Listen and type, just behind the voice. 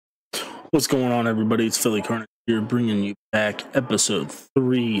What's going on, everybody? It's Philly Carnage here, bringing you back episode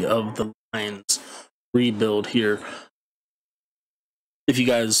 3 of the Lions rebuild here. If you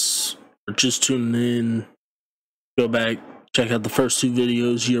guys are just tuning in, go back, check out the first 2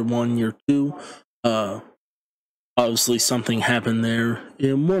 videos, year 1, year 2. Obviously, something happened there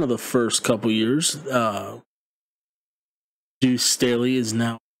in one of the first couple years. Deuce Staley is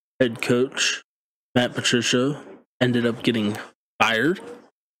now head coach. Matt Patricia ended up getting fired.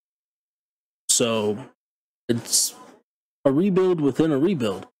 So it's a rebuild within a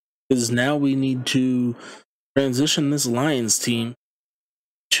rebuild, because now we need to transition this Lions team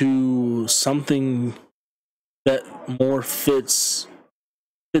to something that more fits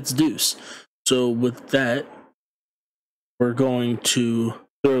Deuce. So with that, we're going to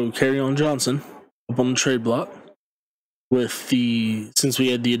throw Kerryon Johnson up on the trade block. Since we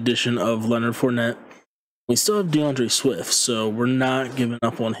had the addition of Leonard Fournette, we still have DeAndre Swift, so we're not giving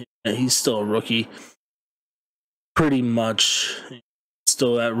up on him. He's still a rookie. Pretty much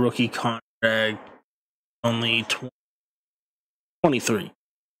still that rookie contract, only 23.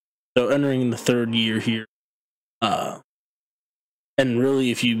 So entering the 3rd year here. And really,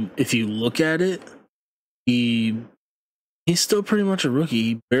 if you look at it, he's still pretty much a rookie.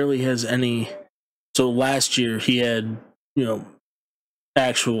 He barely has any. So last year he had,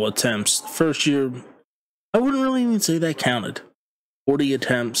 actual attempts. First year, I wouldn't really even say that counted. 40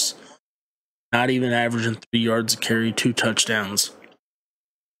 attempts, not even averaging 3 yards a carry, 2 touchdowns.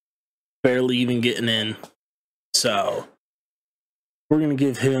 Barely even getting in. So we're going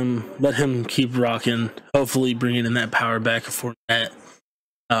to let him keep rocking. Hopefully bringing in that power back for that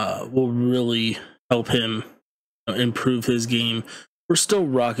will really help him improve his game. We're still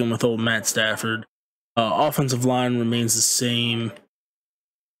rocking with old Matt Stafford. Offensive line remains the same.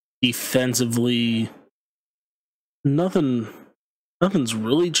 Defensively, nothing's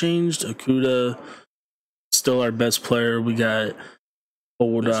really changed. Okuda, still our best player. We got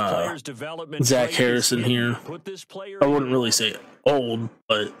old Zach Harrison here. I wouldn't really say old,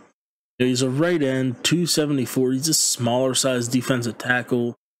 but he's a right end, 274. He's a smaller size defensive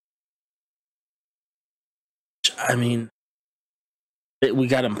tackle. I mean, we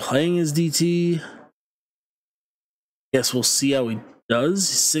got him playing as DT. Guess we'll see how he does.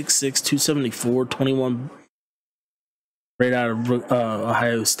 6'6", 274, 21, right out of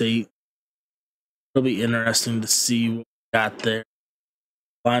Ohio State. It'll be interesting to see what we got there.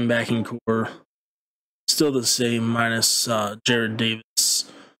 Linebacking core, still the same, minus Jared Davis.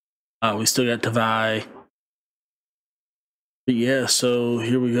 We still got Tavai. But yeah, so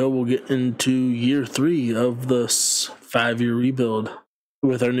here we go. We'll get into year 3 of this 5-year rebuild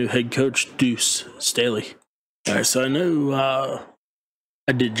with our new head coach, Deuce Staley. All right, so I know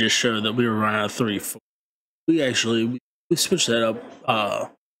I did just show that we were running a 3-4. We switched that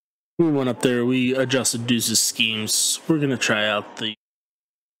up. We went up there. We adjusted Deuce's schemes. We're gonna try out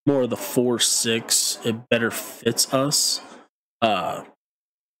more of the 4-6. It better fits us.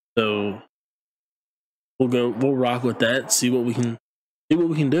 So we'll rock with that. See what we can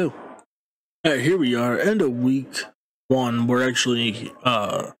do. All right, here we are. End of week 1. We're actually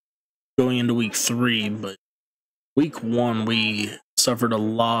going into week 3, but week 1 we suffered a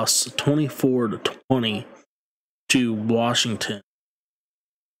loss, 24-20 to Washington.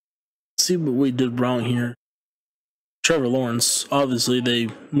 Let's see what we did wrong here. Trevor Lawrence, obviously they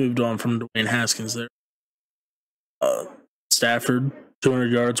moved on from Dwayne Haskins there. Stafford,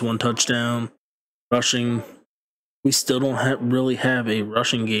 200 yards, 1 touchdown. Rushing, we still don't really have a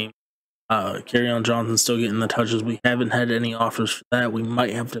rushing game. Kerryon Johnson still getting the touches. We haven't had any offers for that. We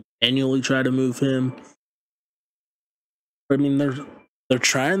might have to manually try to move him. I mean, they're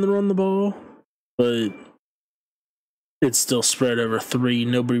trying to run the ball, but it's still spread over 3.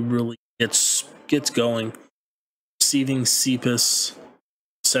 Nobody really gets going. Receiving Cephas,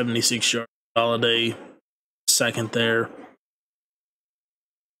 76 yards. Holiday, second there.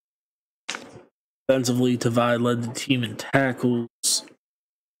 Defensively, Tavai led the team in tackles.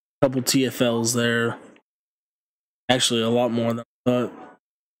 Couple TFLs there. Actually, a lot more than I thought.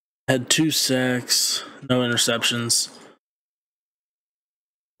 Had 2 sacks, no interceptions.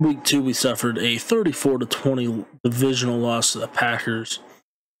 Week 2, we suffered a 34-20 divisional loss to the Packers.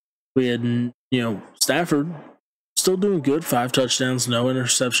 We had, Stafford still doing good. 5 touchdowns, no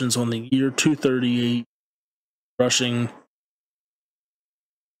interceptions on the year. 238 rushing.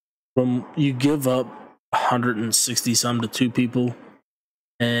 When you give up 160 some to 2 people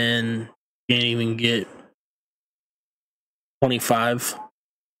and can't even get 25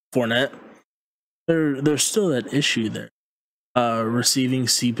 Fournette, there's still that issue there. Receiving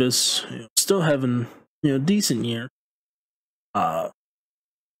Cephas, still having decent year.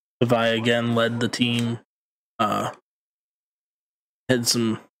 Levi again led the team. Had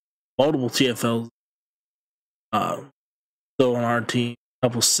some multiple TFLs still on our team, a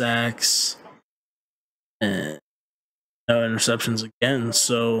couple sacks, and no interceptions again.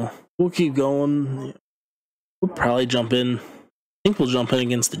 So we'll keep going. We'll probably jump in. I think we'll jump in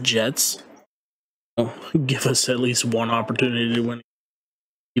against the Jets. Give us at least one opportunity to win,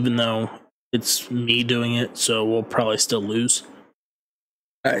 even though it's me doing it, so we'll probably still lose.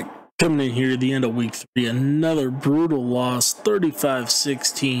 All right, coming in here at the end of week 3, another brutal loss,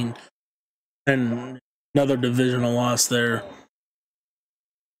 35-16, and another divisional loss there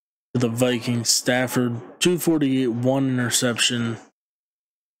to the Vikings. Stafford, 248, 1 interception.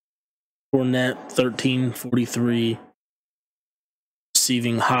 Fournette, 13-43.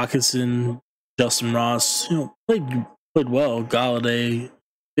 Receiving Hawkinson, Justin Ross, played well. Galladay,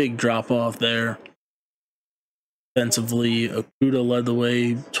 big drop off there. Defensively, Okuda led the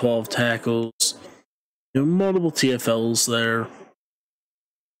way, 12 tackles. Multiple TFLs there.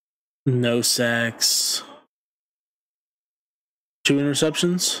 No sacks. 2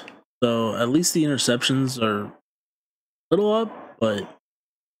 interceptions. So at least the interceptions are a little up, but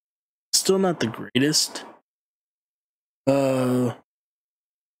still not the greatest.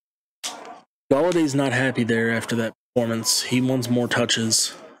 Galladay's not happy there after that performance. He wants more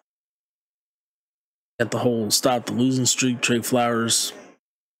touches. At the whole stop the losing streak, Trey Flowers,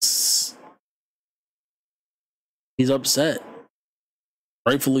 he's upset.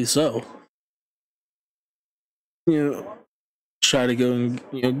 Rightfully so. Try to go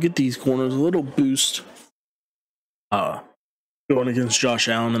and get these corners a little boost. Going against Josh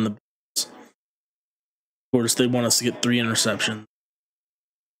Allen and the Bills. Of course, they want us to get 3 interceptions.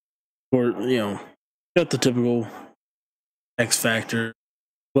 Or got the typical X factor.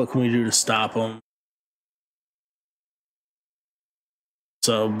 What can we do to stop them?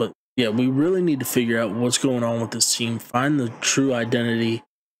 So, but yeah, we really need to figure out what's going on with this team. Find the true identity.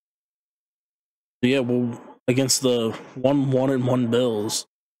 So yeah, well, against the 1-1-1 Bills,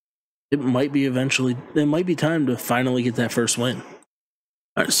 it might be time to finally get that first win.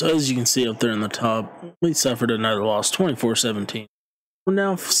 All right, so as you can see up there in the top, we suffered another loss, 24-17. We're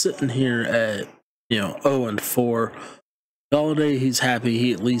now sitting here at 0-4. Galladay, he's happy.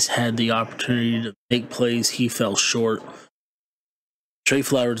 He at least had the opportunity to make plays. He fell short. Trey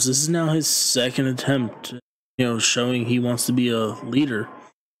Flowers, this is now his second attempt, showing he wants to be a leader,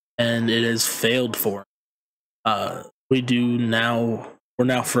 and it has failed for him. We're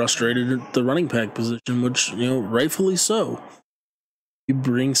now frustrated at the running back position, which, rightfully so. You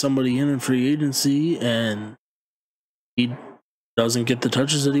bring somebody in free agency, and he doesn't get the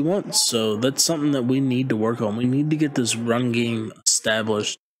touches that he wants. So that's something that we need to work on. We need to get this run game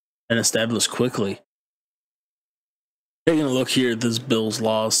established quickly. Taking a look here at this Bills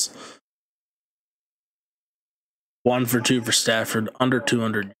loss. 1 for 2 for Stafford, under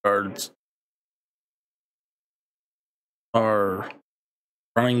 200 yards. Our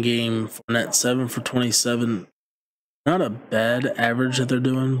running game, Fournette, 7 for 27. Not a bad average that they're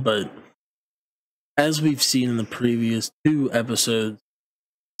doing, but as we've seen in the previous 2 episodes,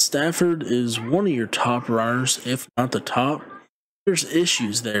 Stafford is one of your top runners, if not the top. There's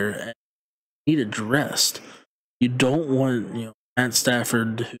issues there and need addressed. You don't want, Matt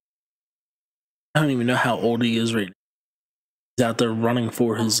Stafford, I don't even know how old he is right now. He's out there running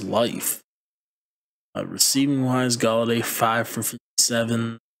for his life. Receiving wise, Galladay 5 for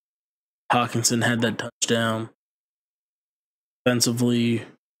 57. Hawkinson had that touchdown. Defensively,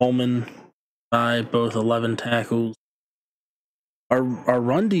 Coleman by both 11 tackles. Our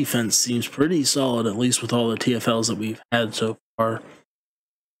run defense seems pretty solid, at least with all the TFLs that we've had so far.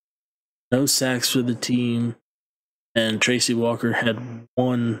 No sacks for the team, and Tracy Walker had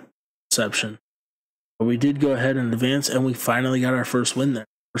 1 reception. But we did go ahead and advance, and we finally got our first win there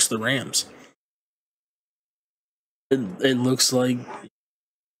versus the Rams. It looks like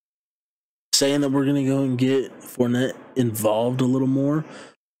saying that we're going to go and get Fournette involved a little more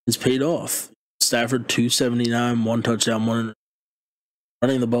is paid off. Stafford 279, 1 touchdown, 1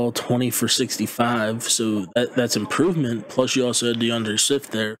 running the ball 20 for 65, so that's improvement. Plus, you also had DeAndre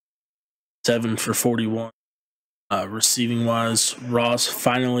Swift there, 7 for 41. Receiving wise, Ross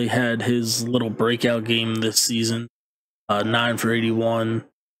finally had his little breakout game this season, 9 for 81.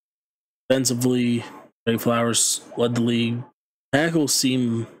 Defensively, Trey Flowers led the league. Tackles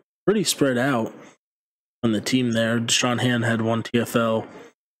seem pretty spread out on the team there. Deshaun Hand had 1 TFL.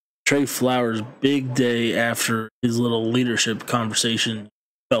 Trey Flowers, big day after his little leadership conversation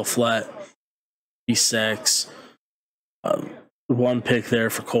fell flat. 3 sacks. 1 pick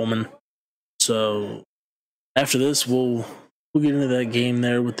there for Coleman. So after this, we'll we'll get into that game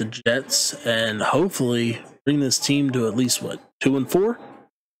there with the Jets and hopefully bring this team to at least, what, 2-4?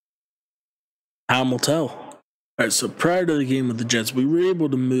 Time will tell. All right, so prior to the game with the Jets, we were able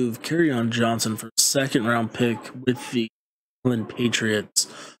to move Kerryon Johnson for a second-round pick with the England Patriots.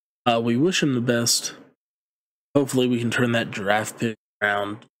 We wish him the best. Hopefully, we can turn that draft pick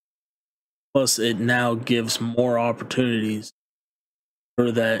around. Plus, it now gives more opportunities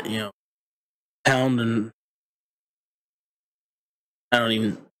for that, pound and I don't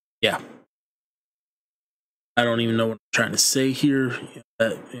even know what I'm trying to say here.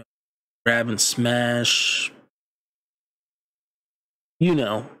 Grab and smash.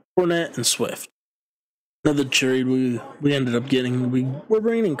 Fournette and Swift. Another trade we ended up getting. We're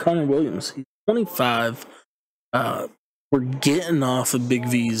bringing in Connor Williams. He's 25. We're getting off of Big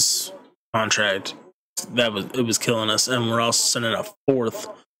V's contract. It was killing us, and we're also sending a fourth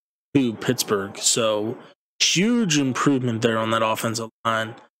to Pittsburgh. So huge improvement there on that offensive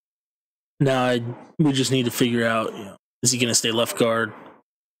line. Now we just need to figure out, is he going to stay left guard?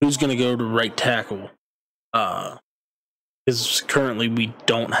 Who's going to go to right tackle? Because currently we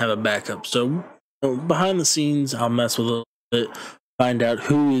don't have a backup. So behind the scenes, I'll mess with it a little bit, find out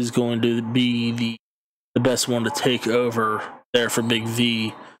who is going to be the best one to take over there for Big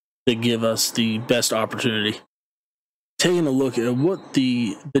V to give us the best opportunity. Taking a look at what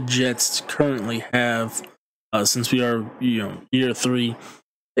the Jets currently have, since we are year 3,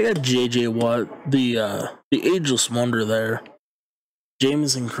 they got J.J. Watt, the ageless wonder there,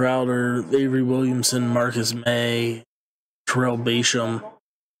 Jamison Crowder, Avery Williamson, Marcus May, Terrell Basham,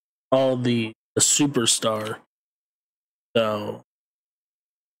 all the superstar. So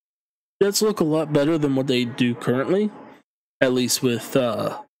Jets look a lot better than what they do currently, at least with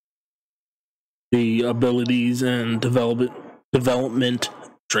the abilities and development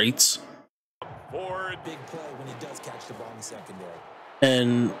traits. Big play when he does catch the ball in the secondary.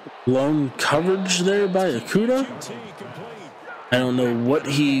 And blown coverage there by Okudah. I don't know what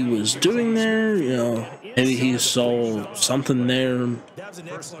he was doing there. Maybe he saw something there,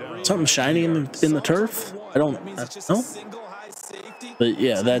 something shiny in the turf. I don't know. But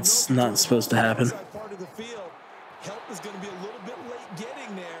yeah, that's not supposed to happen.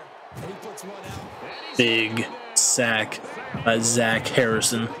 Big sack by Zach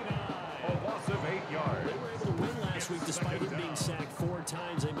Harrison. Despite him being sacked 4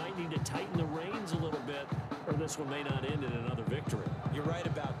 times, they might need to tighten the reins a little bit, or this one may not end in another victory. You're right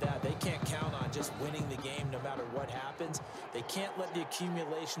about that. They can't count on just winning the game no matter what happens. They can't let the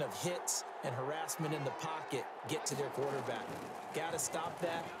accumulation of hits and harassment in the pocket get to their quarterback. Got to stop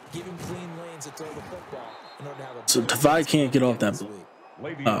that. Give him clean lanes to throw the football in order to have a so Tavai can't get off that.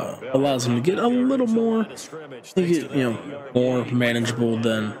 Allows him to get a little more, more manageable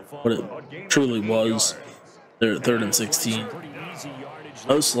than what it truly was. They're 3rd and 16.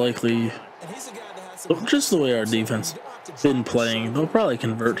 Most likely, just the way our defense been playing, they'll probably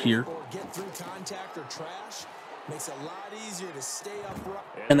convert here.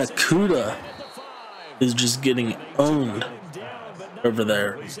 And Okudah is just getting owned over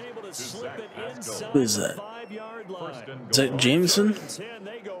there. Who is that? Is that Jameson?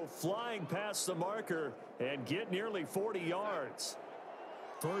 They go flying past the marker and get nearly 40 yards.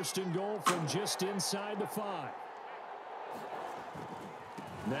 1st and goal from just inside the 5.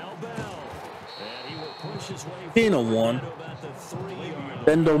 Now Bell. And he will push his way Being a 1,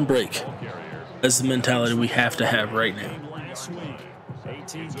 then don't break. That's the mentality we have to have right now. Last week,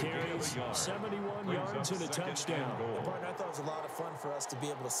 18 carries, 71 yards and a touchdown. Partner, I thought it was a lot of fun for us to be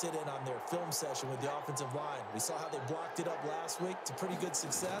able to sit in on their film session with the offensive line. We saw how they blocked it up last week to pretty good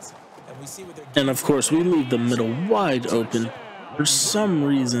success, and we see what they're doing. And of course, we leave the middle wide open. For some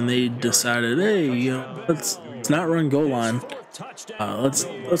reason, they decided, hey, let's not run goal line. Let's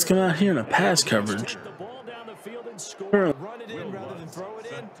come out here in a pass coverage. Run it in rather than throw it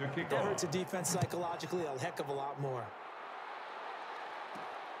in. That hurts a defense psychologically a heck of a lot more.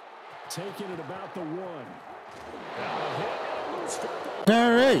 Taking it about the 1.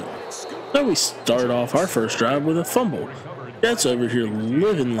 All right. So we start off our first drive with a fumble. Jets over here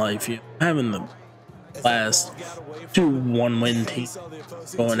living life, having the last 2 1-win teams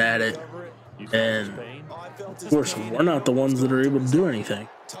going at it. And of course, we're not the ones that are able to do anything.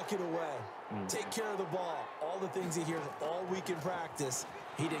 Tuck it away. Take care of the ball. All the things he hears all week in practice,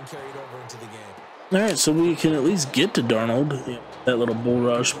 he didn't carry it over into the game. All right, so we can at least get to Darnold, that little bull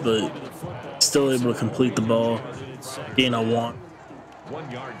rush, but still able to complete the ball. Gain a 1.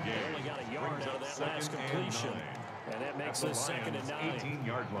 1 yard gain. Only got a yard out of that last completion, and that makes this 2nd and 9.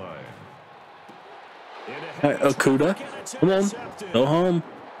 18-yard line. All right, Okudah, come on, go home.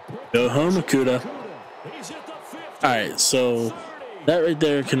 Go home, Okudah. He's at the 50. right, so that right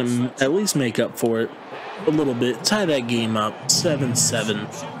there can at least make up for it a little bit. Tie that game up 7-7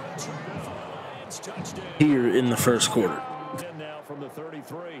 here in the first quarter. Now from the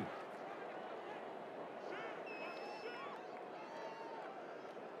 33.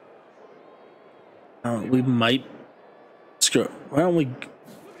 We might screw it. Why don't we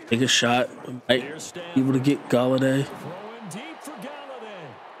take a shot? We might be able to get Galladay.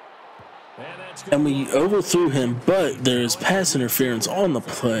 And we overthrew him, but there's pass interference on the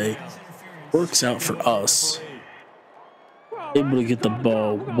play. Works out for us. Able to get the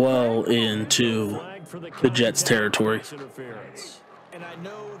ball well into the Jets' territory. And I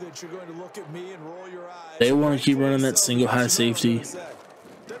know that you're going to look at me and roll your eyes. They want to keep running that single high safety.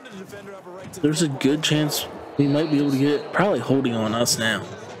 There's a good chance we might be able to get it. Probably holding on us now.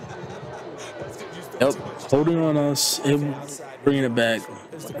 Yep, holding on us. Bringing it back.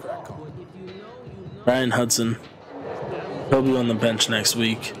 Ryan Hudson. He'll be on the bench next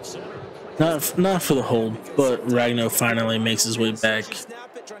week. Not for the hold, but Ragno finally makes his way back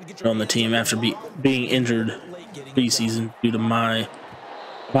on the team after being injured preseason due to my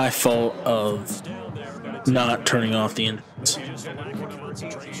fault of not turning off the engines. And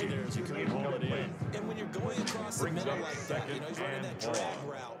when you're going across the middle like that, you know, he's running that drag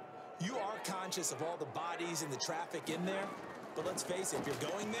route. You are conscious of all the bodies and the traffic in there. But let's face it, if you're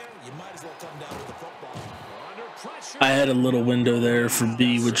going there, you might as well come down with the football. I had a little window there for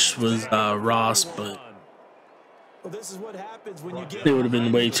B, which was Ross, but this is what happens when you get it would have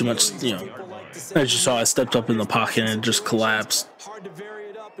been way too much, you know. As you saw, I stepped up in the pocket and it just collapsed. Hard to vary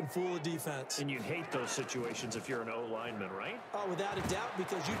it up and fool the defense. And you hate those situations if you're an O lineman, right? Oh, without a doubt,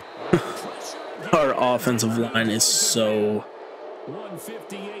 because you Our offensive line is so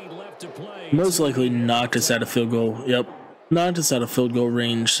 158 left to play. most likely knocked us out of field goal. Yep. Knocked us out of field goal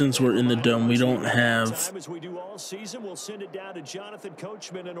range. Since we're in the dome, we don't have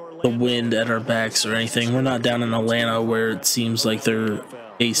the wind at our backs or anything. We're not down in Atlanta where it seems like their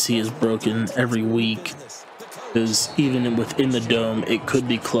AC is broken every week. Because even within the dome, it could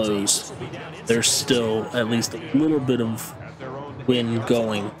be closed. There's still at least a little bit of wind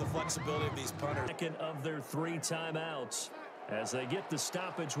going. Second of their 3 timeouts as they get the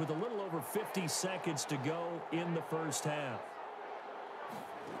stoppage with a little over 50 seconds to go in the first half.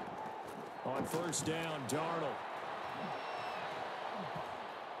 On first down, Darnold.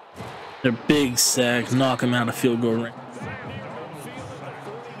 Their big sack, knock him out of field goal range.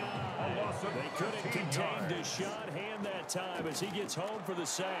 They couldn't contain Deshaun Hand that time as he gets home for the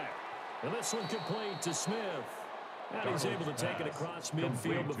sack. And this one complete to Smith. And he's able to take it across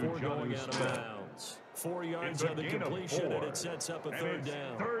midfield before going out of bounds. 4 yards on the completion, and it sets up a third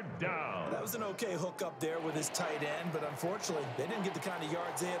down. That was an okay hook up there with his tight end, but unfortunately, they didn't get the kind of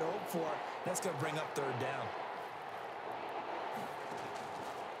yards they had hoped for. That's going to bring up third down.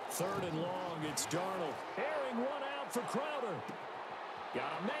 Third and long, it's Darnold. Airing one out for Crowder. Got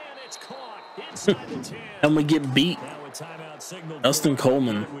a man, it's caught inside the 10. And we get beat. Now a timeout signal. Dustin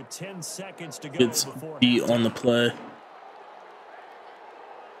Coleman with 10 seconds to go gets beat on the play.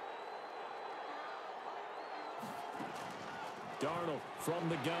 Darnold from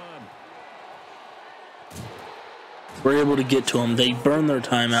the gun. We're able to get to them. They burn their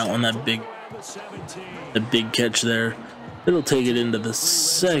timeout on that big catch there. It'll take it into the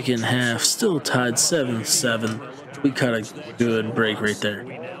second half. Still tied 7-7. We cut a good break right there.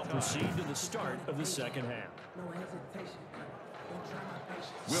 We now proceed to the start of the second half.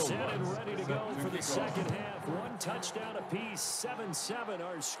 Set and ready to go for the second half. 1 touchdown apiece. 7-7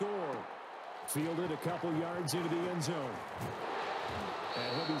 our score. Fielded a couple yards into the end zone.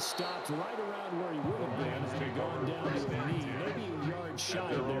 And he'll be stopped right around where he would have been if he'd gone down to a knee. Maybe a yard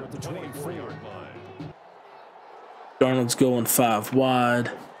shy of there at the 24-yard line. Darnold's going 5 wide.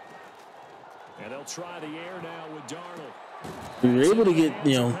 And they'll try the air now with Darnold. We were able to get,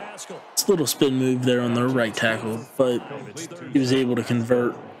 you know, this little spin move there on the right tackle, but he was able to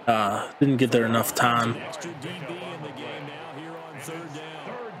convert. Didn't get there enough time. Extra DB in the game now here on third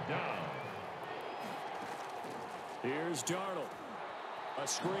down. Here's Darnold. A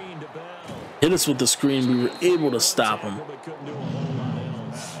screen to Bell. Hit us with the screen. We were able to stop him.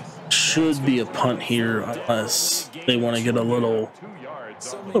 Should be a punt here unless they want to get a little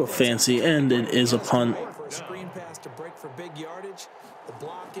fancy, and it is a punt. For a screen pass to break for big yardage, the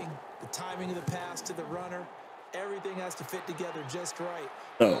blocking, the timing of the pass to the runner, everything has to fit together just right.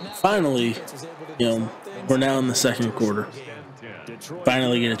 So finally, you know, we're now in the second quarter.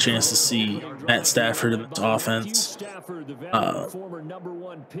 Finally get a chance to see Matt Stafford in this offense. Stafford, the veteran former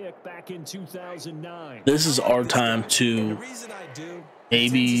 #1 pick back in 2009. This is our time to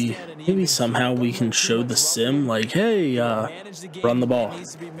maybe somehow we can show the sim like, hey, run the ball.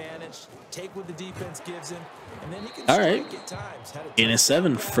 All right, gain a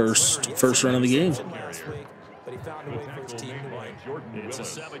 7, first run of the game. It's a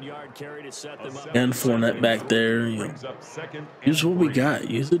 7-yard carry to set them up. And Fournette back there. You know, use what we got.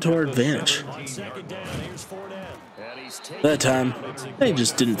 Use it to our advantage. That time, they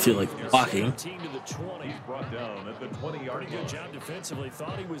just didn't feel like blocking. Good job defensively.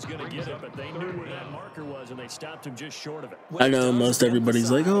 Thought he was going to get it, but they knew where that marker was, and they stopped him just short of it. I know most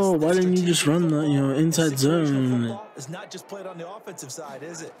everybody's like, "Oh, why didn't you just run the inside zone?" It's not just played on the offensive side,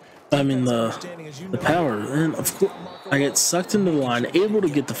 is it? I mean the power, and of course I get sucked into the line, able to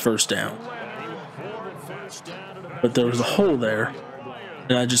get the first down, but there was a hole there,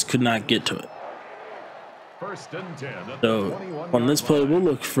 and I just could not get to it. So on this play, we'll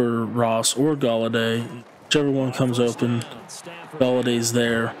look for Ross or Galladay, whichever one comes open. Galladay's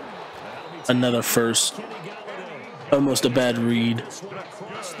there. Another first, almost a bad read.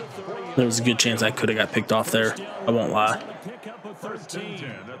 There was a good chance I could have got picked off there. I won't lie. First and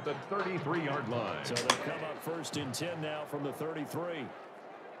 10 at the 33-yard line. So they come up first and 10 now from the 33.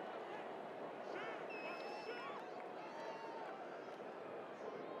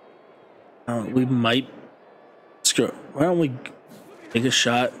 We might screw it. Why don't we take a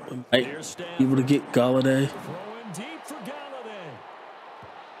shot? We might be able to get Galladay.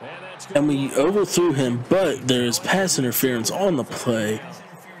 And we overthrew him, but there is pass interference on the play.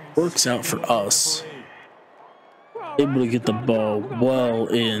 Works out for us. Able to get the ball well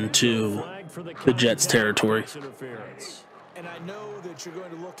into the Jets' territory. And I know that you're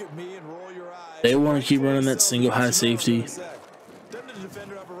going to look at me and roll your eyes. They want to keep running that single high safety.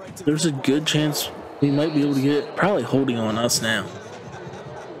 There's a good chance we might be able to get it. Probably holding on us now.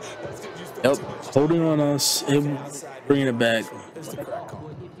 Yep, holding on us. Bringing it back.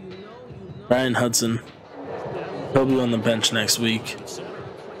 Ryan Hudson. He'll be on the bench next week.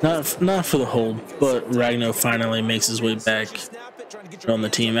 Not for the hold, but Ragno finally makes his way back on the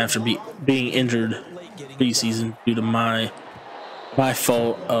team after being injured preseason due to my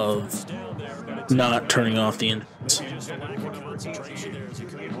fault of not turning off the engines.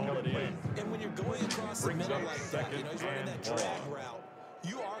 And when you're going across the middle like that, he's running that drag route.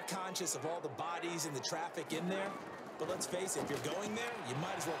 You are conscious of all the bodies and the traffic in there. But let's face it, if you're going there, you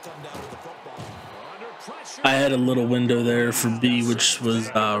might as well come down with the football. I had a little window there for B, which was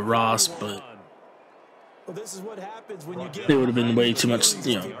Ross, but this is what happens when you get it would have been way too much, As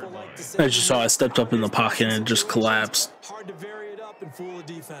you saw, I stepped up in the pocket and it just collapsed. Hard to vary it up and fool the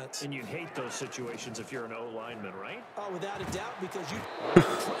defense. And you hate those situations if you're an O-lineman, right? Oh, without a doubt, because you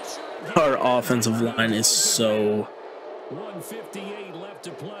Our offensive line is so 158 left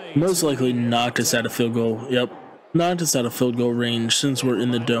to play. most likely knocked us out of field goal. Yep. Knocked us out of field goal range. Since we're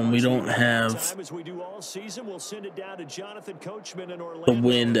in the dome, we don't have the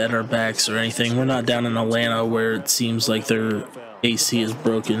wind at our backs or anything. We're not down in Atlanta where it seems like their AC is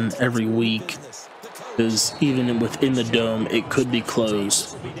broken every week. Because even within the dome, it could be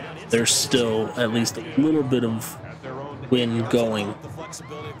closed. There's still at least a little bit of wind going. the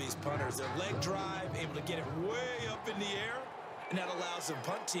flexibility of these punters, their leg drive, able to get it way up in the air. And that allows the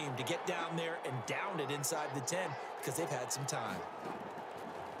punt team to get down there and down it inside the 10 because they've had some time.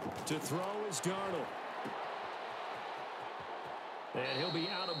 To throw is Darnold. And he'll be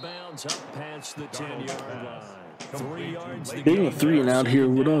out of bounds up past the 10-yard line. 3 yards. Being a 3 and out here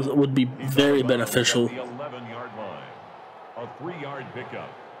would be very beneficial. The 11-yard line. A 3-yard pickup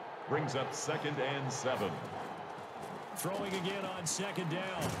brings up 2nd and 7. Throwing again on 2nd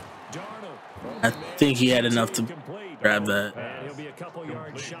down. Darnold. I think he had enough to grab that. And he'll be a couple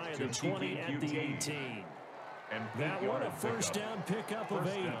yards shy of the 20 at the 18. And that one a first down pickup of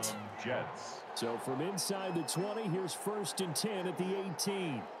 8. Jets. So from inside the 20, here's 1st and 10 at the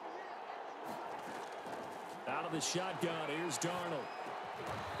 18. Out of the shotgun, here's Darnold.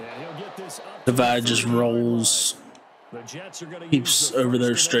 And he'll get this up. Divide just rolls. The Jets are going to Keeps over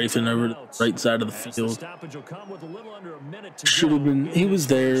there strafing over the right side of the field. Should have been. He was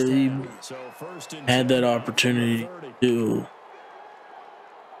there. He had that opportunity to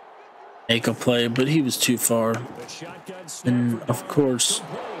make a play, but he was too far. And of course,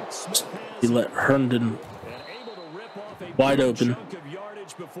 he let Herndon wide open.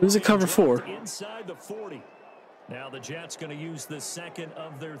 It was a cover 4. Inside the 40. Now the Jets going to use the 2nd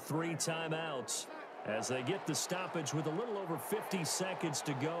of their 3 timeouts as they get the stoppage with a little over 50 seconds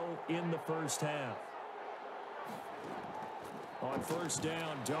to go in the first half. On 1st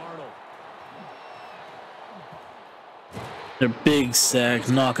down, Darnold. Their big sack,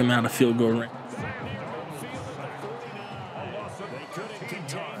 knock him out of field goal range. They couldn't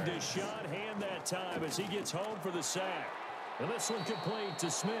contain Deshaun Hand that time as he gets home for the sack. And this one complete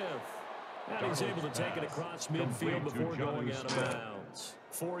to Smith. And he's able to take it across midfield before going out of bounds.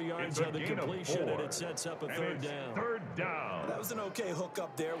 4 yards on the completion, and it sets up a third down. That was an okay hook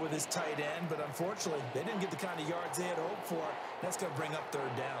up there with his tight end, but unfortunately, they didn't get the kind of yards they had hoped for. That's going to bring up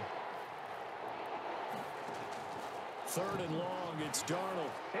third down. 3rd and long, it's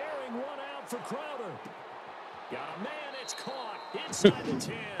Darnold. Airing one out for Crowder. Got a man, it's caught inside the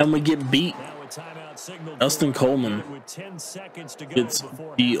 10. And we get beat. Now a timeout signal. Dustin Coleman with 10 seconds to go gets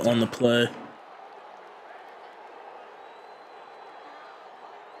beat on the play.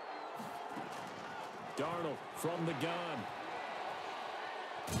 Darnold from the gun.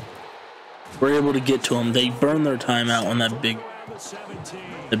 We're able to get to him. They burn their timeout on that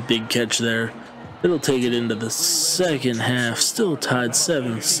big catch there. It'll take it into the second half. Still tied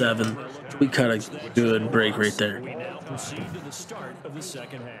 7-7. We cut a good break right there. We now proceed to the start of the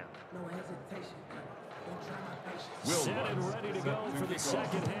second half. Set and ready to go for the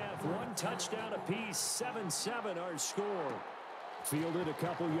second half. 1 touchdown apiece. 7-7 our score. Fielded a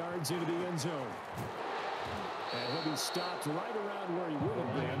couple yards into the end zone. And he'll be stopped right around where he would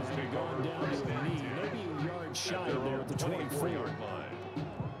have been had he gone down to a knee. Maybe a yard shy there at the 24-yard line.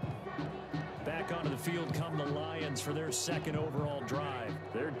 Back onto the field come the Lions for their 2nd overall drive.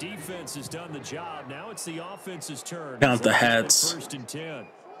 Their defense has done the job. Now it's the offense's turn. Count the hats. 1st and 10.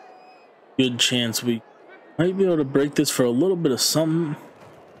 Good chance we might be able to break this for a little bit of something.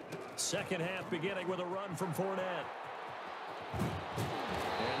 Second half beginning with a run from Fournette. And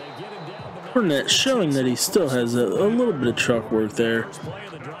they get him down to Fournette showing that he still has a little bit of truck work there. first play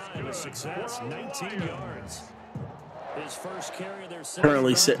of the drive, a success, 19 yards. His first carry of their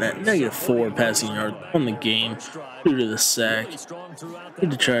Currently sitting at -4 passing yards on the game due to the sack.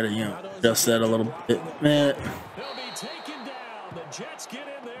 Need to try to, adjust that a little bit. Man. He'll be taken down. The Jets get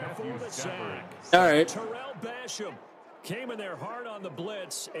in there for the sack. All right. Terrell Basham came in there hard on the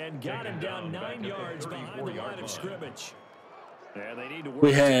blitz and got him down 9 yards behind the line of scrimmage. Yeah, they need to work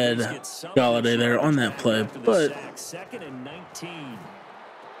We had Galladay there on that play, but 2nd and 19.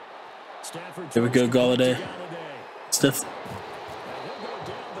 Stafford here we go, Galladay. Stiff.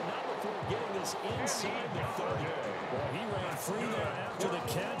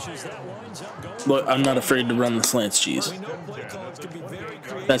 Look, I'm not afraid to run the slants, cheese.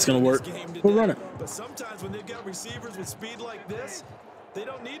 That's going to work. We'll run it. But sometimes when they've got receivers with speed like this, they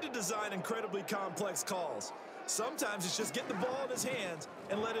don't need to design incredibly complex calls. Sometimes it's just get the ball in his hands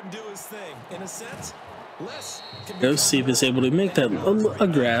and let him do his thing. In a sense, less can be. Go see if he's able to make that a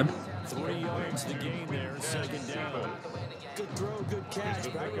grab. 3 yards to gain there, 2nd down. Good throw, good catch,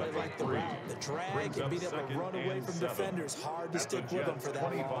 but I really like the route. The drag and being able to run away from defenders. Hard to stick with them for that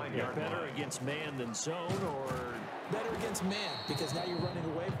long. You're better against man than zone, or Better against man, because now you're running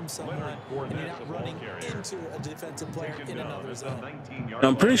away from someone and you're not running into a defensive player in another zone.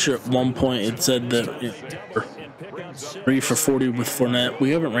 I'm pretty sure at one point it said that 3 for 40 with Fournette.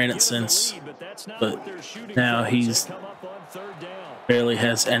 We haven't ran it since, but now he's barely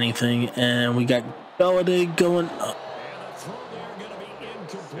has anything, and we got Galladay going up.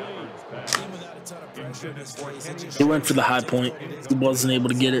 He went for the high point. He wasn't able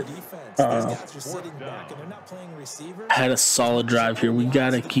to get it. Had a solid drive here. We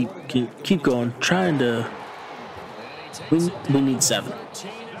gotta keep going. Trying to. We need 7.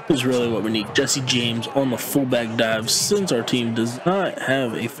 Is really what we need. Jesse James on the fullback dive. Since our team does not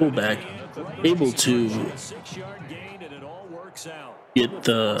have a fullback able to get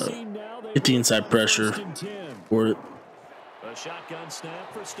the inside pressure for it. a shotgun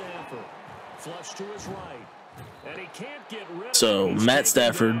snap for Stafford. Flush to his right. And he can't get rid So Matt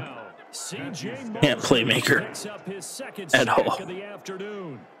Stafford can't playmaker at all.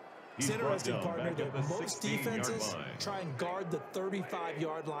 It's interesting, partner, that most defenses try and guard the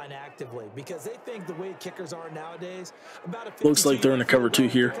 35-yard line actively because they think the way kickers are nowadays, about a looks like they're in a cover 2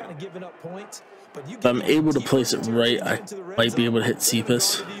 here. kind of giving up points, but If I'm able to place it right, I might be able to hit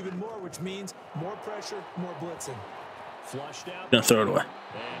Cephas. even more, which means more pressure, more blitzing. Gonna throw it away.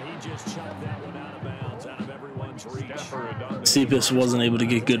 And he just chopped that one out of bounds, out of everyone's reach. Cephas wasn't able to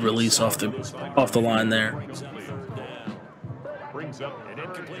get good release off the line there. An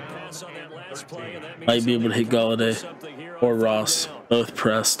incomplete pass on that last play, and that means Might be able to hit Galladay or Ross, both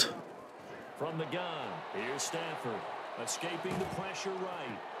pressed. from the gun. Here's Stafford escaping the pressure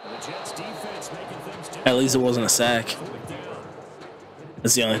right. And the Jets defense making things difficult. At least it wasn't a sack.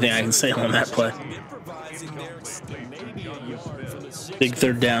 That's the only thing I can say on that play. Big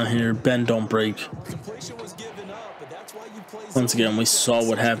third down here. Bend, don't break. Completion was given up, but that's Once again, we saw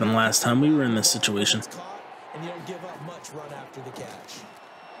what happened last time we were in this situation. And you don't give up much run after the catch.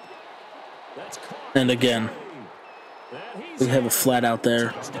 And again, we have a flat out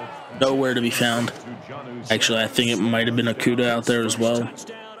there, nowhere to be found. Actually, I think it might have been a Cuda out there as well.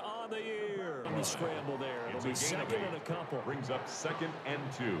 Brings up 2nd and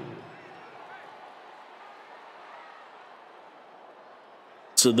 2.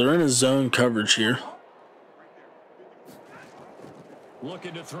 So they're in a zone coverage here.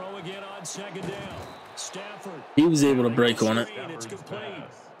 Looking to throw again on 2nd down. Stafford. He was able to break on it.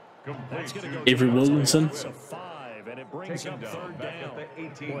 Avery Williamson. And it brings up 3rd down.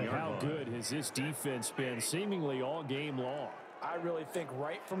 Boy, how good has this defense been seemingly all game long? I really think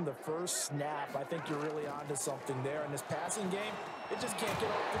right from the first snap, I think you're really onto something there. In this passing game, it just can't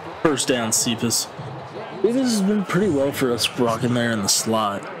get off the ground. First down, Cephas. Cephas has been pretty well for us rocking there in the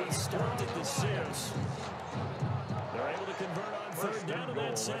slot. He stopped at the 6. They're able to convert on 3rd down, and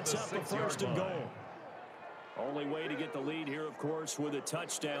that sets up a 1st and goal. Only way to get the lead here, of course, with a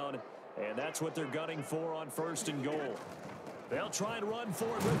touchdown, and that's what they're gunning for on 1st and goal. They'll try and run for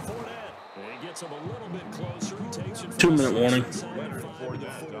it with Fournette. And he gets him a little bit closer. He takes it 2-minute warning.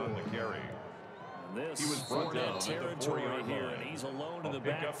 This was Fournette territory here, and he's alone in the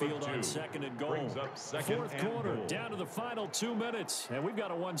backfield on 2nd and goal. 4th quarter, down to the final 2 minutes, and we've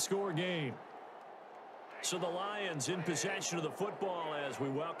got a one-score game. So the Lions in possession of the football as we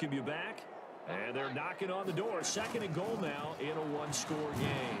welcome you back. And they're knocking on the door. 2nd and goal now in a one-score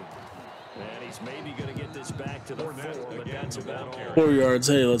game. And he's maybe going to get this back to the 4, but that's about all. 4 yards.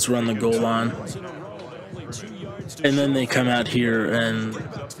 Hey, let's run the goal line. And then they come out here and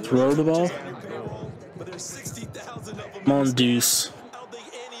throw the ball. Come on, Deuce.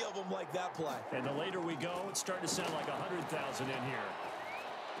 And the later we go, it's starting to sound like 100,000 in here.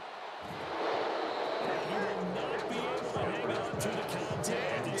 He will not be able to hang on to the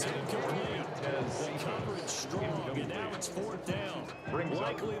contact. It's incomplete. The coverage strong, and now it's 4th down.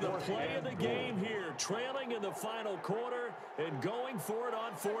 Likely the play of the game here, trailing in the final quarter and going for it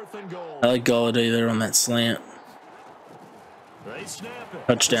on 4th and goal. I like Galladay there on that slant. They snap it.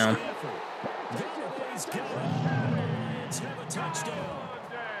 Touchdown. Galladay's got it. The Lions have a touchdown.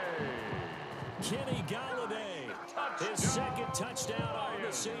 Kenny Galladay, his 2nd touchdown of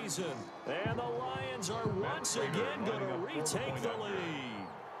the season. And the Lions are once again going to retake the lead.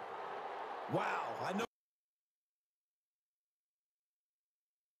 Wow, I know.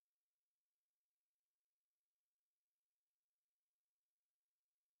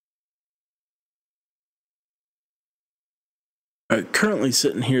 Currently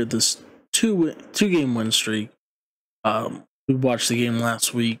sitting here, this two-game win streak. We watched the game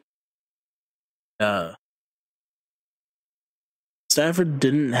last week. Stafford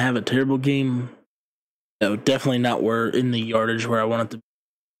didn't have a terrible game. No, definitely not where in the yardage where I wanted to be.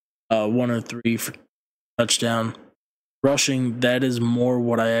 103 for touchdown. Rushing, that is more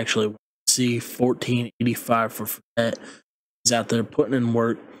what I actually want to see. 1485 for Fournette. He's out there putting in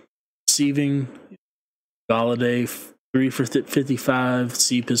work. Receiving, Galladay 3 for 55,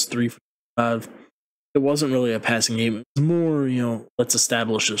 Cephas 3 for 55. It wasn't really a passing game. It was more, let's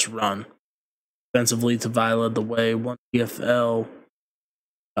establish this run. Defensively, Tavai led the way. 1 PFL.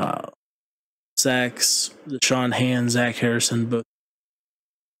 Sacks, Deshaun Hand, Zach Harrison, both.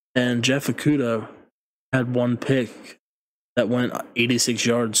 And Jeff Okudah had 1 pick that went 86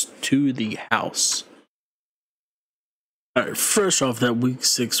 yards to the house. All right, first off, that Week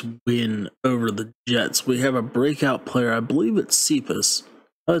 6 win over the Jets, we have a breakout player. I believe it's Cephas.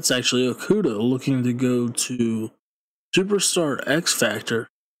 It's actually Okudah looking to go to Superstar X Factor.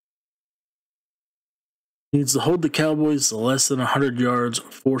 Needs to hold the Cowboys to less than 100 yards,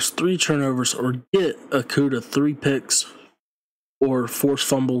 force 3 turnovers, or get Okudah 3 picks, or force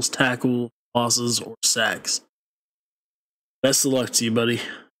fumbles, tackle losses, or sacks. Best of luck to you, buddy.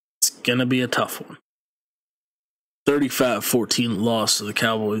 It's going to be a tough one. 35-14 loss to the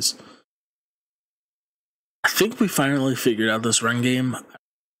Cowboys. I think we finally figured out this run game.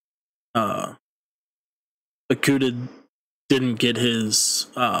 Okudah didn't get his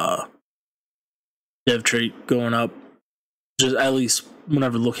dev trait going up, just at least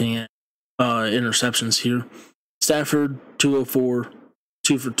whenever looking at interceptions here. Stafford 204,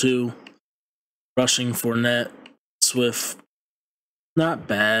 2 for 2, rushing Fournette, Swift, not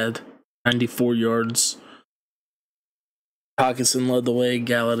bad, 94 yards. Hawkinson led the way,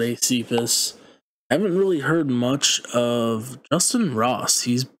 Galladay, Cephas. I haven't really heard much of Justin Ross.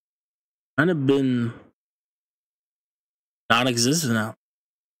 He's kind of been non-existent now.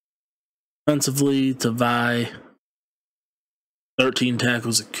 Offensively, Tavai, 13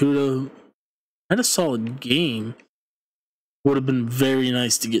 tackles. Okudah had a solid game. Would have been very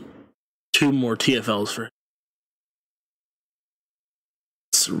nice to get 2 more TFLs for him.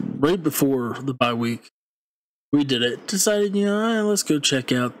 So right before the bye week, we did it. Decided, let's go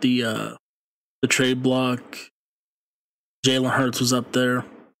check out the trade block. Jalen Hurts was up there.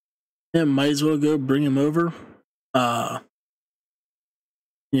 Yeah, might as well go bring him over. That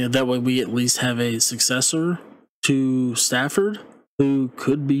way we at least have a successor to Stafford who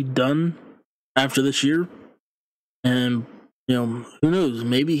could be done after this year. And, who knows?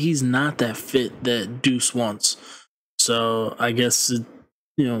 Maybe he's not that fit that Deuce wants. So I guess,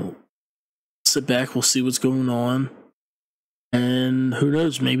 sit back, we'll see what's going on. And who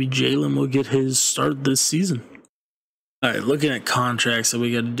knows? Maybe Jalen will get his start this season. All right, looking at contracts that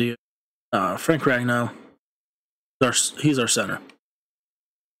we got to do. Frank Ragnow, he's our center.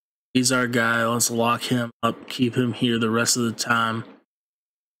 He's our guy. Let's lock him up, keep him here the rest of the time.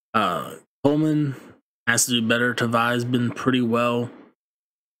 Coleman has to do better. Tavai's been pretty well.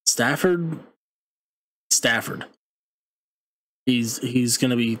 Stafford. He's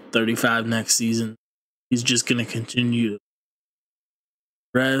going to be 35 next season. He's just going to continue to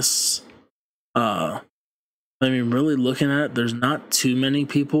progress. Really looking at it, there's not too many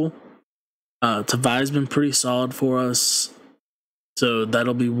people. Tavai's been pretty solid for us. So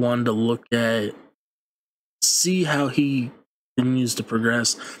that'll be one to look at. See how he continues to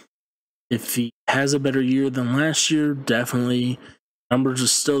progress. If he has a better year than last year, definitely. Numbers are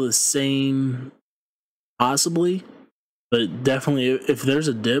still the same, possibly. But definitely, if there's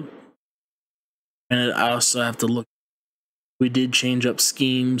a dip, and I also have to look. We did change up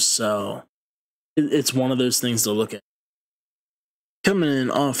schemes, so it's one of those things to look at. Coming in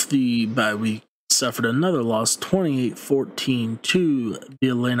off the bye week, suffered another loss, 28-14 to the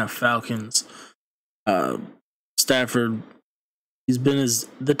Atlanta Falcons. Stafford, he's been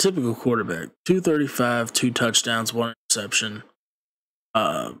the typical quarterback. 235, 2 touchdowns, 1 interception.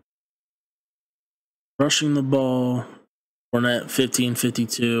 Rushing the ball, Fournette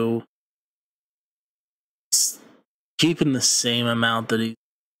 15-52. Keeping the same amount that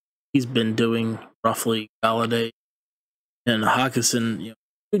he's been doing, roughly. Galladay and Hawkinson,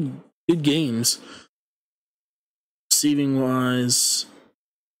 good games. Receiving wise,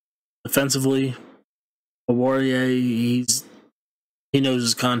 defensively, Warrior, he knows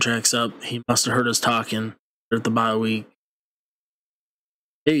his contract's up. He must have heard us talking at the bye week.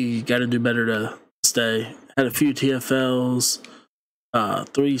 Hey, you got to do better to stay. Had a few TFLs,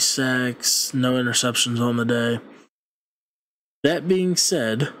 3 sacks, no interceptions on the day. That being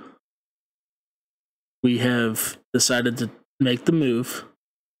said, we have decided to make the move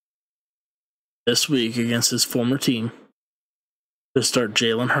this week against his former team to start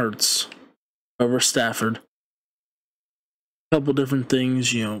Jalen Hurts over Stafford. A couple different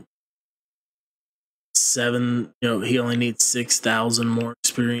things, he only needs 6,000 more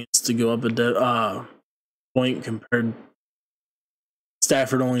experience to go up a point compared.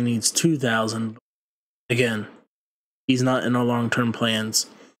 Stafford only needs 2,000. Again, he's not in our long-term plans.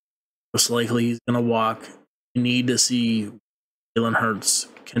 Most likely he's going to walk. We need to see what Jalen Hurts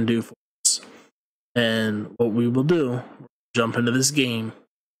can do for us. And what we will do, we'll jump into this game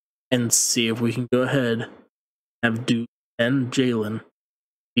and see if we can go ahead, have Deuce and Jalen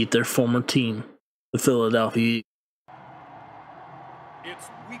beat their former team, the Philadelphia Eagles.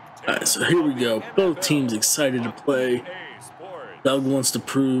 Alright, so here we go. Both teams excited to play. Doug wants to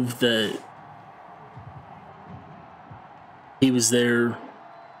prove that he was there.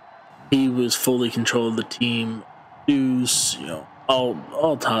 He was fully control of the team. Deuce,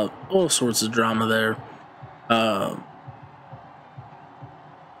 all sorts of drama there.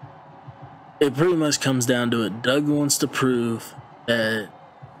 It pretty much comes down to it. Doug wants to prove that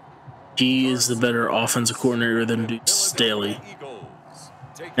he is the better offensive coordinator than Deuce Staley.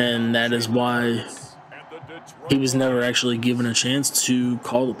 And that is why he was never actually given a chance to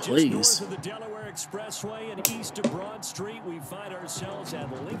call the plays. Expressway and east of Broad Street, we find ourselves at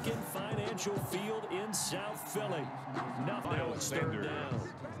Lincoln Financial Field in South Philly. Nothing else, third down.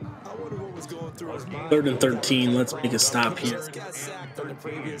 I wonder what was going through his mind. 3rd and 13. Let's make a stop here. Just got sacked on the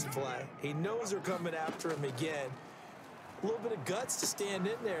previous play. He knows they're coming after him again. A little bit of guts to stand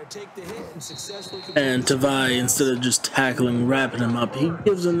in there, take the hit, and successfully. And Tavai, instead of just tackling, wrapping him up, he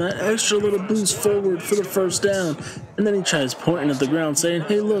gives him that extra little boost forward for the first down. And then he tries pointing at the ground, saying,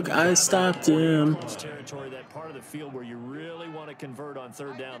 "Hey, look, I stopped him." Territory, that part of the field where you really want to convert on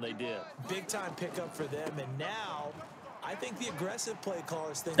 3rd down, they did. Big time pickup for them, and now I think the aggressive play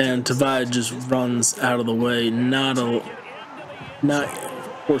callers think. And Tavai just runs out of the way, not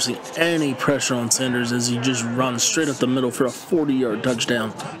forcing any pressure on Sanders as he just runs straight up the middle for a 40-yard touchdown.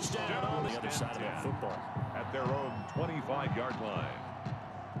 At their own 25. 5-yard line.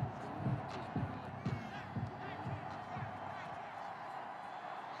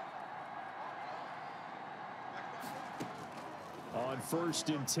 On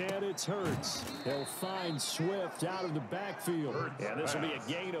 1st and 10, it's Hurts. He'll find Swift out of the backfield. And this will be a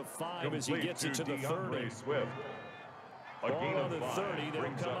gain of 5 as he gets it to the 30. Swift. A gain On of the 5 30, they'll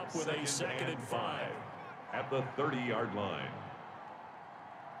brings come up with a 2nd and 5. At the 30-yard line.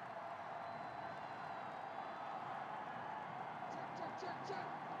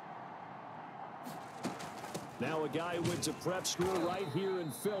 Now a guy who went to prep school right here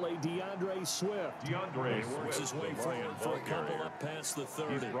in Philly, Swift. He works his way forward for a couple up past the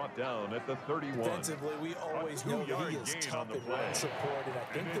 30. He's brought down at the 31. Defensively, we always know that he is tough in run support, and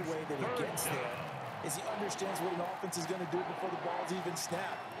I think the way that he gets there is he understands what an offense is going to do before the ball's even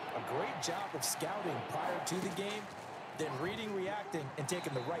snapped. A great job of scouting prior to the game, then reading, reacting, and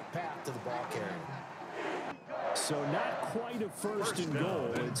taking the right path to the ball carrier. So not quite a 1st and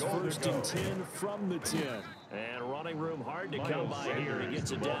goal. It's 1st and 10 from the 10. And running room hard to come by here. He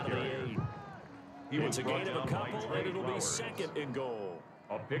gets it down to the 8. It's a gain of a couple, and it'll be 2nd and goal.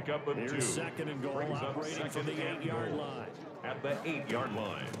 A pickup of 2. Here's 2nd and goal, operating from the 8-yard line. At the 8-yard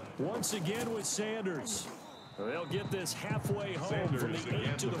line. Once again with Sanders. They'll get this halfway home from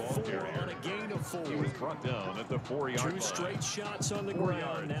the 8 to the 4 on a gain of 4. He was brought down at the 4-yard line. 2 straight shots on the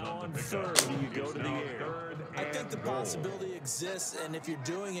ground. Now on 3rd, you go to the air. I think the possibility exists, and if you're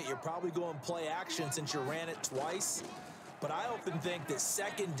doing it, you're probably going play action since you ran it twice. But I often think that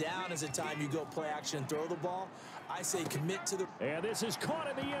 2nd down is a time you go play action and throw the ball. I say commit to the... And this is caught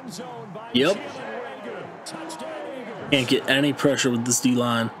in the end zone by Yep. Jalen Reagor. Touchdown Eagles. Can't get any pressure with this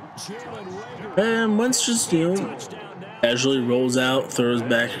D-line. And Wentz just, casually rolls out, throws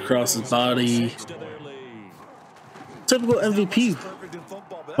back across his body. Typical MVP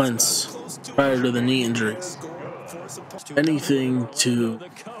Wentz prior to the knee injury. Anything to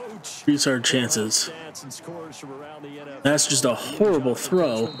increase our chances. That's just a horrible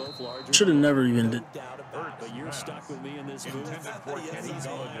throw. Should have never even did. But you're stuck with me in this move. He's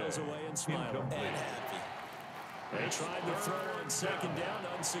miles away and smiling. They tried to throw on 2nd down,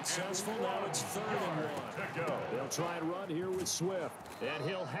 unsuccessful. Now it's 3rd and 1. They'll try and run here with Swift. And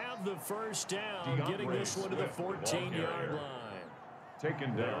he'll have the 1st down, getting this one to the 14-yard line.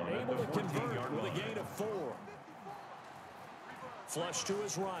 Taken down at Able the to convert 14-yard with line. a gain of 4. Flush to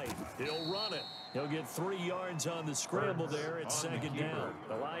his right. He'll run it. He'll get 3 yards on the scramble there at 2nd down.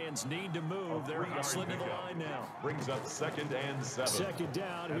 The Lions need to move. They're hustling to the line now. Brings up 2nd and 7. 2nd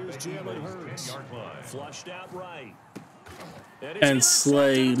down. Here's Jalen Hurts. Flushed out right. And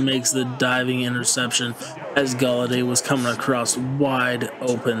Slay makes the diving interception as Galladay was coming across wide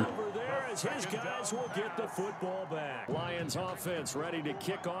open. His guys will get the football back. Lions offense ready to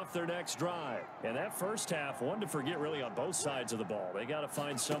kick off their next drive. And that first half, one to forget really on both sides of the ball. They got to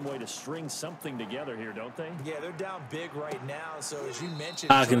find some way to string something together here, don't they? Yeah, they're down big right now. So as you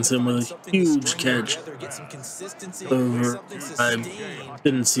mentioned, Hawkinson with a huge catch get some consistency, over. I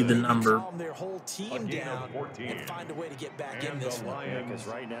didn't see the number. Calm their whole team down and find a way to get back in this one. Because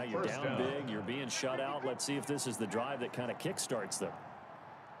right now you're down big, you're being shut out. Let's see if this is the drive that kind of kickstarts them.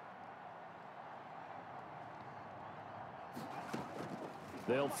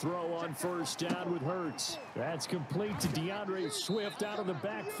 They'll throw on 1st down with Hurts. That's complete to Swift out of the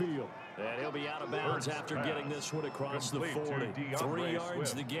backfield. And he'll be out of bounds after getting this one across the 40. 3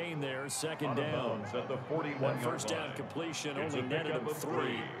 yards the gain there, 2nd down. That 1st down completion only netted him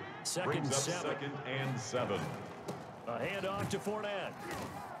 3. 2nd 7. A handoff to Fournette.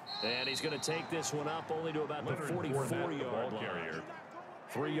 And he's going to take this one up only to about the 44-yard line.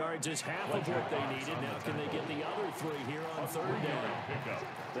 3 yards is half of what they needed. Now can they get the other 3 here on 3rd down?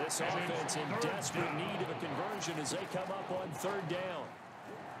 This offense in desperate need of a conversion as they come up on 3rd down.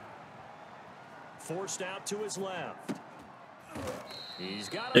 Forced out to his left. He's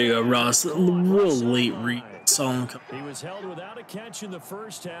got There you go, Ross. A real late read. Saw him come. He was held without a catch in the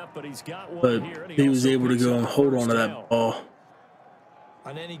first half, but he's got one But here. And he was also able to picks go up and a hold on to first that ball.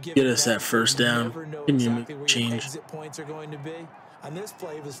 On any given Get us that pass, 1st you down. never know Can you exactly where your change? exit points are going to be. On this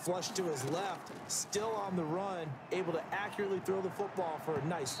play, he was flushed to his left, still on the run, able to accurately throw the football for a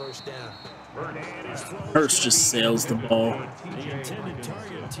nice 1st down. Hurts just sails the ball. The intended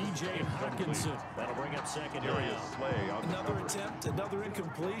target, T.J. Hawkinson. That'll bring up 2nd down. Another attempt, another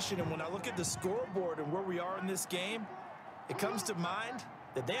incompletion, and when I look at the scoreboard and where we are in this game, it comes to mind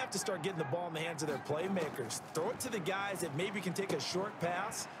that they have to start getting the ball in the hands of their playmakers. Throw it to the guys that maybe can take a short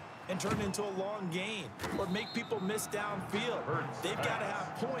pass and turn it into a long gain or make people miss downfield. They've got to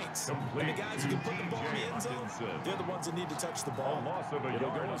have points. And the guys who can put the ball in the end zone, they're the ones that need to touch the ball.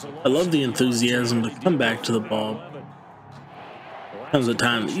 I love the enthusiasm to come back to the ball. comes a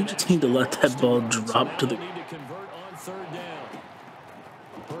time that you just need to let that ball drop to the.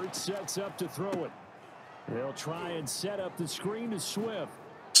 Sets up to throw it. They'll try and set up the screen to Swift.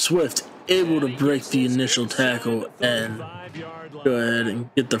 Swift able to break the initial tackle and go ahead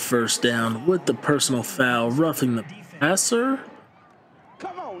and get the first down with the personal foul, roughing the passer.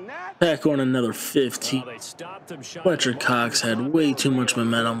 Back on another 15. Fletcher Cox had way too much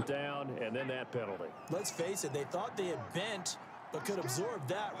momentum. Let's face it, they thought they had bent, but could absorb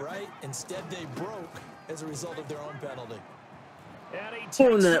that, right? Instead, they broke as a result of their own penalty.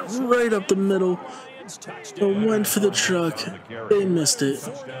 Pulling that right up the middle. And went for the truck. They missed it.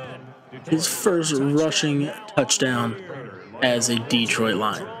 His first rushing touchdown as a Detroit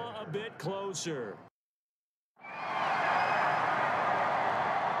Lion.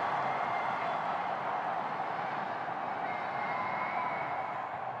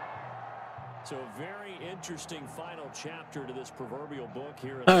 So a very interesting final chapter to this proverbial book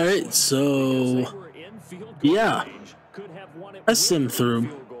here. All right, so yeah, I simmed through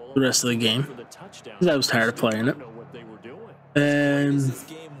the rest of the game because I was tired of playing it, and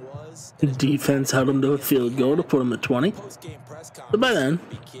the defense held them to a field goal to put them at 20. But by then,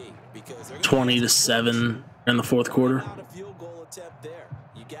 20-7 in the fourth quarter.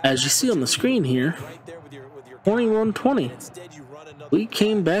 As you see on the screen here, 21-20. We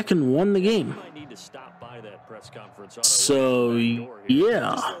came back and won the game. So,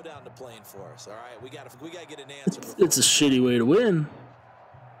 yeah. It's a shitty way to win.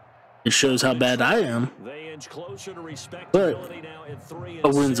 It shows how bad I am. But a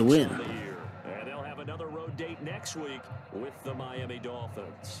win's a win. And they'll have another road date next week with the Miami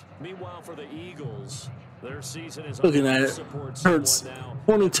Dolphins. Meanwhile, for the Eagles, their season is looking at it, Hurts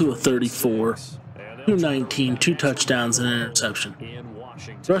 22 of 34, 219, 2 touchdowns and an interception.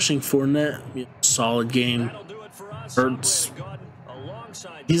 Rushing Fournette, solid game. Hurts,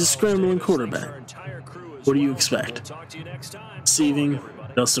 he's a scrambling quarterback. What do you expect? Receiving,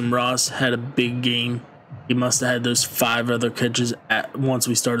 Justin Ross had a big game. He must have had those 5 other catches once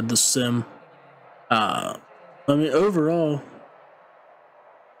we started the sim. I mean, overall,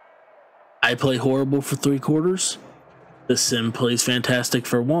 I play horrible for 3 quarters. The sim plays fantastic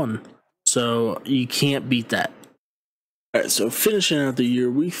for 1. So you can't beat that. All right, so finishing out the year,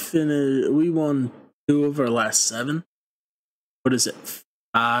 we won 2 of our last 7. What is it?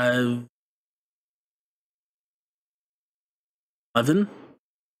 5, 11,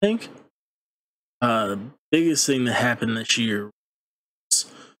 I think. The biggest thing that happened this year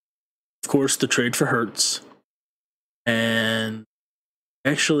was, of course, the trade for Hurts, and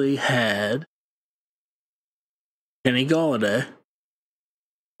actually had Kenny Golladay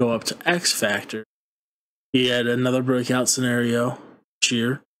go up to X Factor. He had another breakout scenario this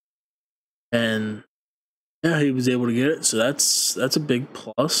year, and yeah, he was able to get it. So that's a big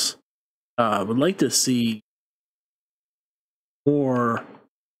plus. I would like to see more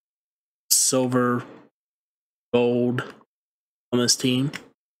silver, gold on this team.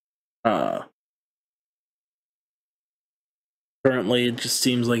 Currently, it just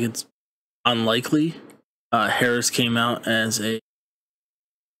seems like it's unlikely. Harris came out as a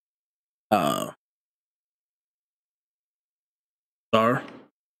star,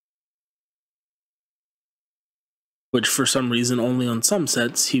 which for some reason only on some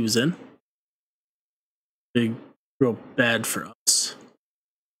sets he was in. Real bad for us.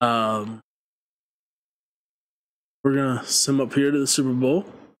 We're gonna sim up here to the Super Bowl.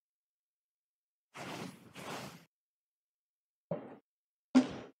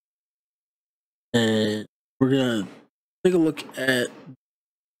 And we're gonna take a look at the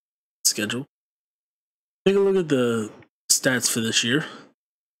schedule. Take a look at the stats for this year.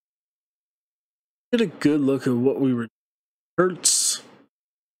 Get a good look at what we were. Hurts.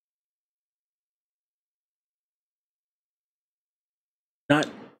 Not,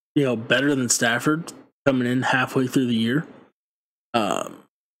 better than Stafford coming in halfway through the year.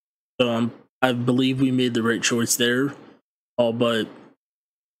 I believe we made the right choice there. All but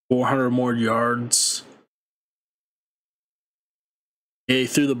 400 more yards. He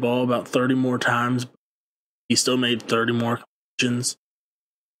threw the ball about 30 more times. He still made 30 more completions.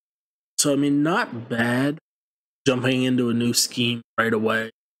 So, I mean, not bad jumping into a new scheme right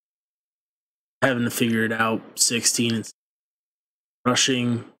away. Having to figure it out. 16 and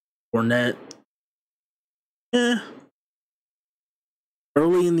rushing, Fournette.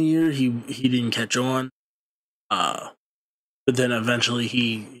 Early in the year, he didn't catch on. But then eventually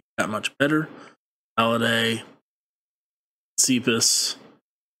he got much better. Holiday, Cephas,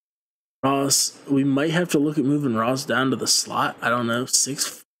 Ross. We might have to look at moving Ross down to the slot. I don't know,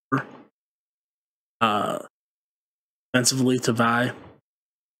 6'4". Defensively, Tavai,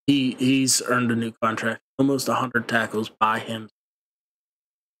 he's earned a new contract. Almost 100 tackles by him.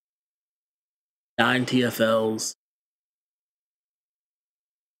 9 TFLs.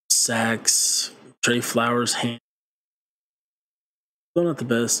 Sacks. Trey Flowers' hand. Still not the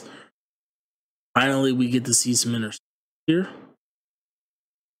best. Finally, we get to see some interceptions here.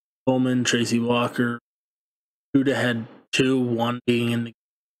 Coleman, Tracy Walker. Kuda had 2, 1 being in the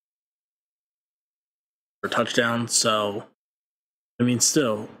for touchdown. So, I mean,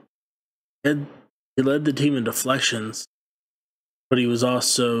 still, he led the team in deflections, but he was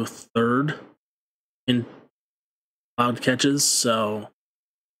also 3rd in loud catches. So,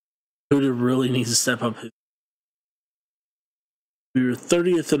 Kuda really needs to step up. We were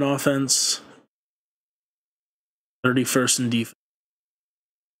 30th in offense, 31st in defense.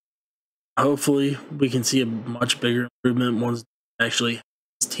 Hopefully, we can see a much bigger improvement once actually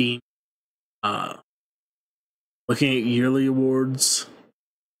his team. Looking at yearly awards,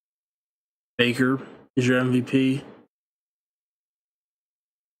 Baker is your MVP.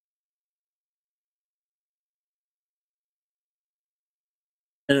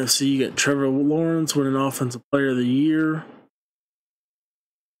 NFC, you got Trevor Lawrence winning Offensive Player of the Year.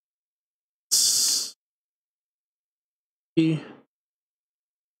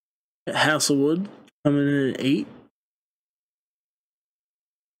 Hasselwood coming in at 8.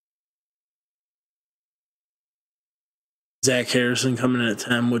 Zach Harrison coming in at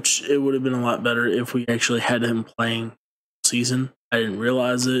 10, which it would have been a lot better if we actually had him playing season. I didn't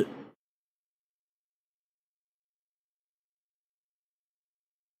realize it.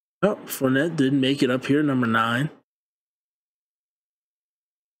 Oh, Fournette did make it up here, number 9.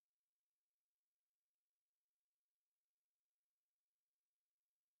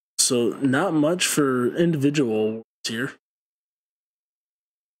 So not much for individual awards here.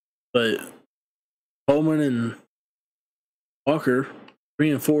 But Coleman and Walker,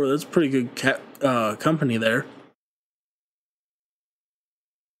 3 and 4, that's pretty good company there.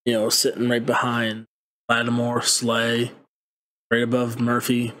 You know, sitting right behind Lattimore, Slay, right above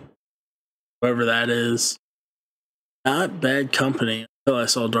Murphy, whoever that is. Not bad company until I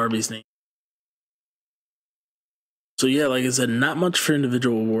saw Darby's name. So yeah, like I said, not much for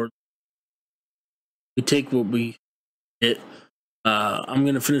individual awards. We take what we get. I'm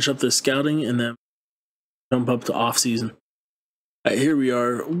going to finish up the scouting and then jump up to off season. All right, here we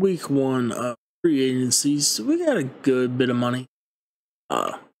are, week 1 of free agencies. So we got a good bit of money.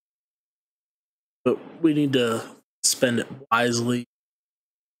 But we need to spend it wisely.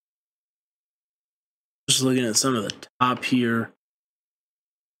 Just looking at some of the top here.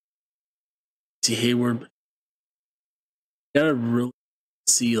 See Hayward. Gotta really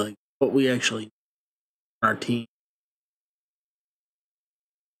see like what we actually need on our team.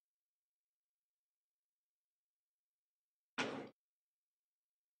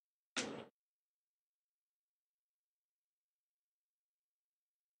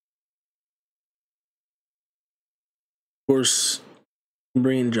 Of course,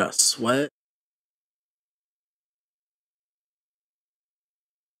 bringing Josh Sweat.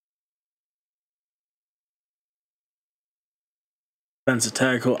 Defensive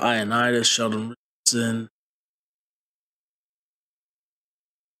tackle, Ioannidis, Sheldon Richardson.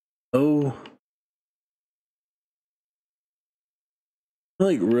 Oh,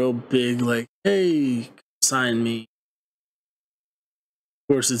 like real big, like, hey, sign me.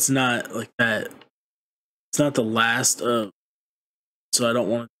 Of course, it's not like that. It's not the last of, so I don't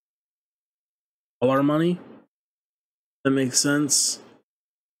want all our money. That makes sense.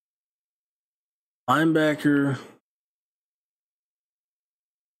 Linebacker.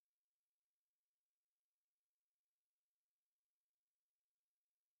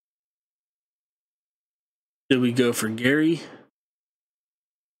 Did we go for Gary?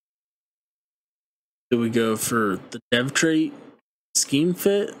 Did we go for the dev trait scheme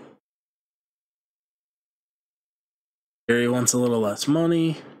fit? Gary wants a little less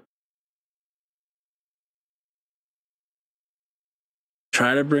money.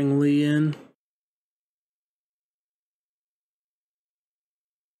 Try to bring Lee in.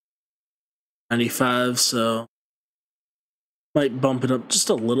 $95, so might bump it up just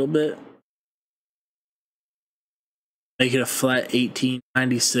a little bit. Make it a flat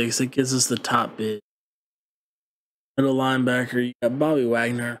 $18.96. That gives us the top bid. Middle linebacker, you got Bobby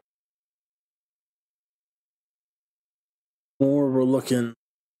Wagner. Or we're looking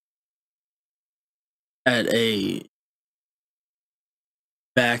at a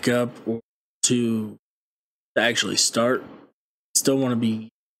backup or to actually start. Still want to be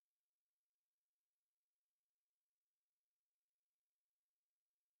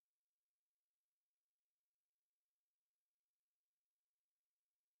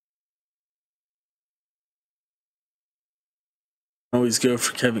Always go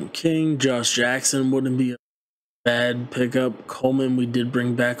for Kevin King. Josh Jackson wouldn't be a bad pickup. Coleman, we did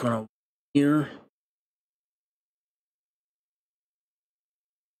bring back on a year.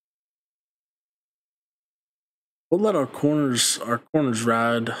 We'll let our corners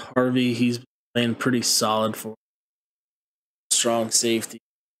ride. Harvey, he's playing pretty solid for strong safety.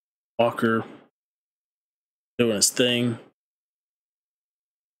 Walker doing his thing.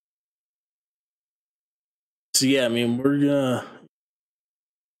 So yeah, I mean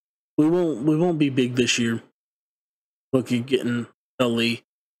we won't be big this year. Look at getting Lee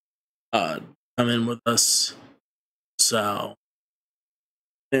come in with us. So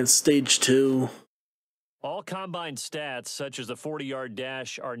and stage 2. All combine stats, such as the 40-yard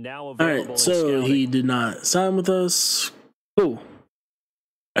dash, are now All available. right, so he did not sign with us. Cool.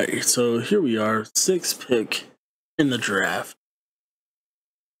 All right, so here we are, 6th pick in the draft.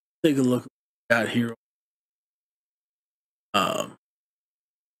 Take a look at what we got here.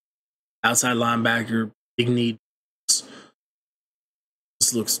 Outside linebacker, big need.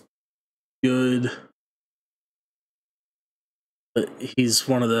 This looks good, but he's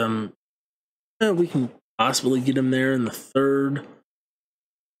one of them. Yeah, we can possibly get him there in the 3rd.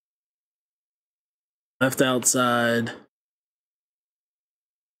 Left outside.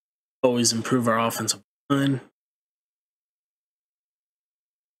 Always improve our offensive line.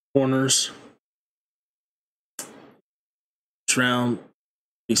 Corners. This round,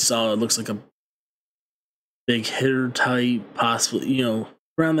 pretty solid. Looks like a big hitter type, possibly,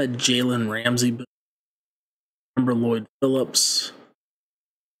 around that Jalen Ramsey. Remember Lloyd Phillips.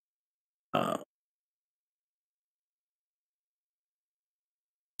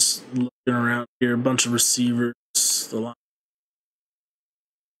 Just looking around here, a bunch of receivers.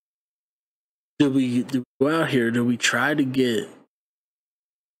 Did we go out here? Did we try to get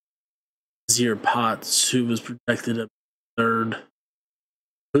Zier Potts, who was projected at 3rd?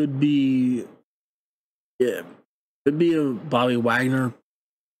 Could be a Bobby Wagner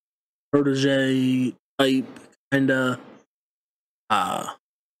protege type, kinda.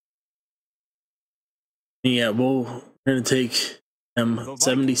 Yeah, we're gonna take him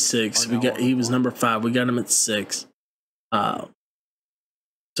 76. He was number 5. We got him at 6.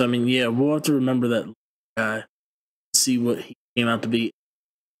 So I mean, yeah, we'll have to remember that guy, see what he came out to be.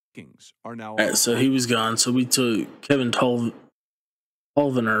 Are now all right, so he was gone. So we took Kevin Tolvaner.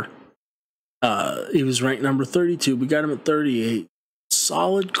 He was ranked number 32. We got him at 38.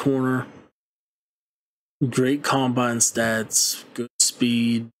 Solid corner. Great combine stats. Good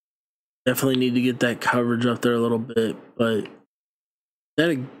speed. Definitely need to get that coverage up there a little bit, but that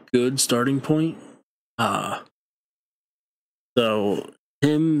a good starting point. So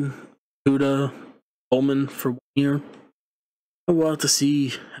him, Kuda, Coleman for 1 year. We'll have to see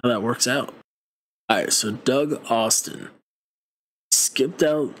how that works out. All right, so Doug Austin skipped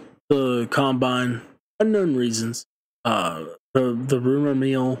out the combine, unknown reasons. The rumor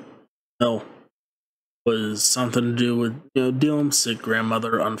mill was something to do with dealing with sick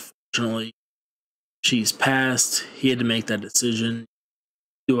grandmother. Unfortunately, she's passed. He had to make that decision.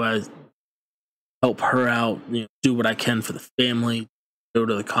 Do I help her out? Do what I can for the family. Go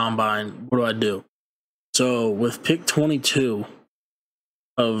to the combine. What do I do? So with pick 22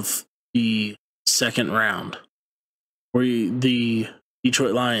 of the 2nd round, the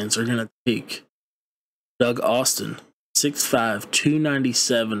Detroit Lions are going to take Doug Austin, 6'5",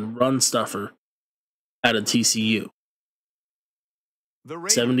 297 run stuffer out of TCU.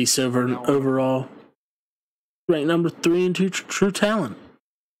 77 overall, ranked number 3 in true talent.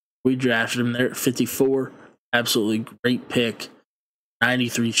 We drafted him there at 54. Absolutely great pick.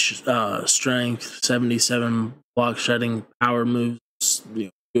 93 strength, 77 block shedding, power moves,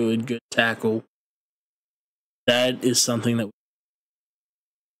 good tackle. That is something that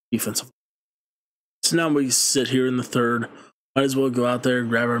defensive. So now we sit here in the 3rd. Might as well go out there and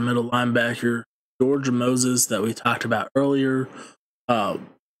grab our middle linebacker, George Moses, that we talked about earlier. One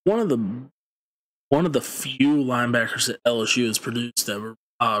of the few linebackers that LSU has produced that were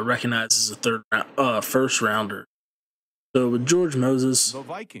recognized as a first rounder. So with George Moses,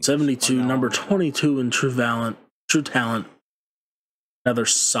 72, number 22 in true talent, another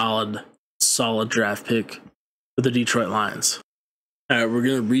solid draft pick for the Detroit Lions. All right, we're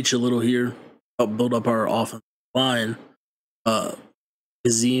gonna reach a little here, help build up our offensive line.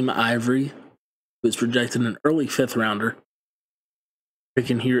 Azim Ivory was projected an early 5th rounder,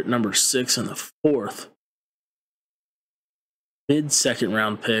 picking here at number 6 in the 4th. Mid-2nd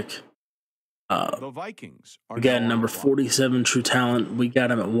round pick. The Vikings are we got number 47 true talent. We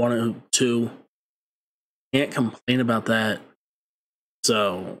got him at 102. Can't complain about that.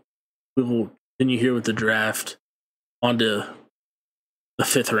 So we will continue here with the draft. On to the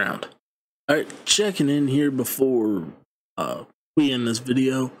 5th round. All right, checking in here before we end this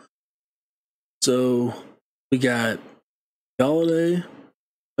video. So we got Galladay,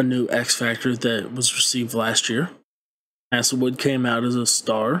 a new X Factor that was received last year. Hasselwood came out as a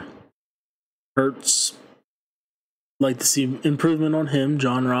star. Hurts, like to see improvement on him.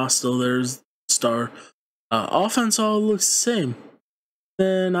 John Ross still there's star. Offense all looks the same.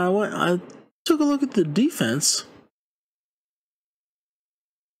 Then I took a look at the defense.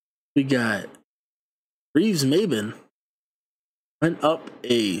 We got Reeves Maben went up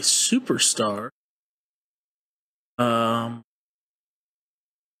a superstar.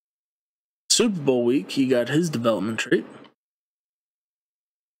 Super Bowl week, he got his development trait.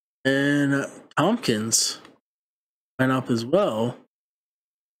 And Tompkins went up as well.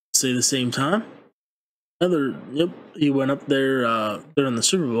 Say the same time. He went up there during the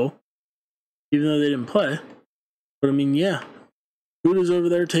Super Bowl, even though they didn't play. But I mean, yeah, Buda's over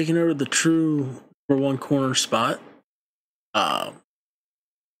there taking over the true number 1 corner spot.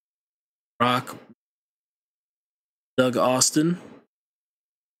 Rock, Doug Austin,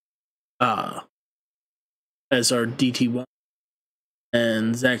 as our DT1,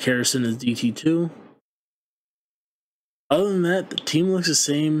 and Zach Harrison as DT2. Other than that, the team looks the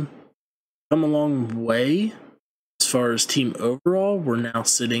same. Come a long way as far as team overall. We're now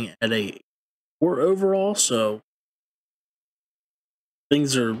sitting at a 4 overall, so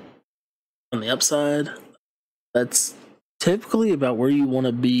things are on the upside. That's typically about where you want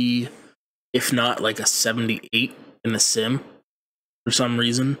to be, if not like a 78 in the sim for some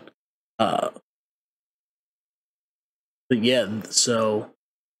reason. But yeah, so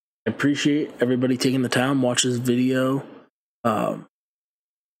I appreciate everybody taking the time to watch this video.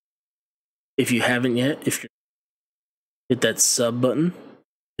 If you haven't yet, hit that sub button,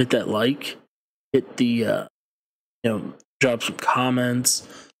 hit that like, hit the drop some comments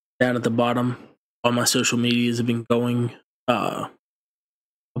down at the bottom. All my social medias have been going up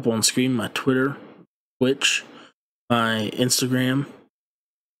on screen: my Twitter, Twitch, my Instagram,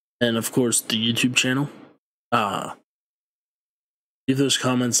 and of course the YouTube channel. Leave those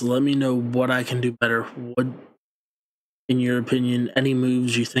comments. Let me know what I can do better. What, in your opinion, any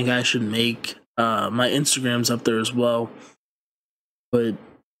moves you think I should make. My Instagram's up there as well. But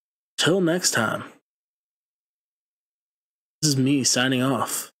till next time, this is me signing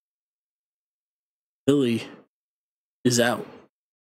off. Billy is out.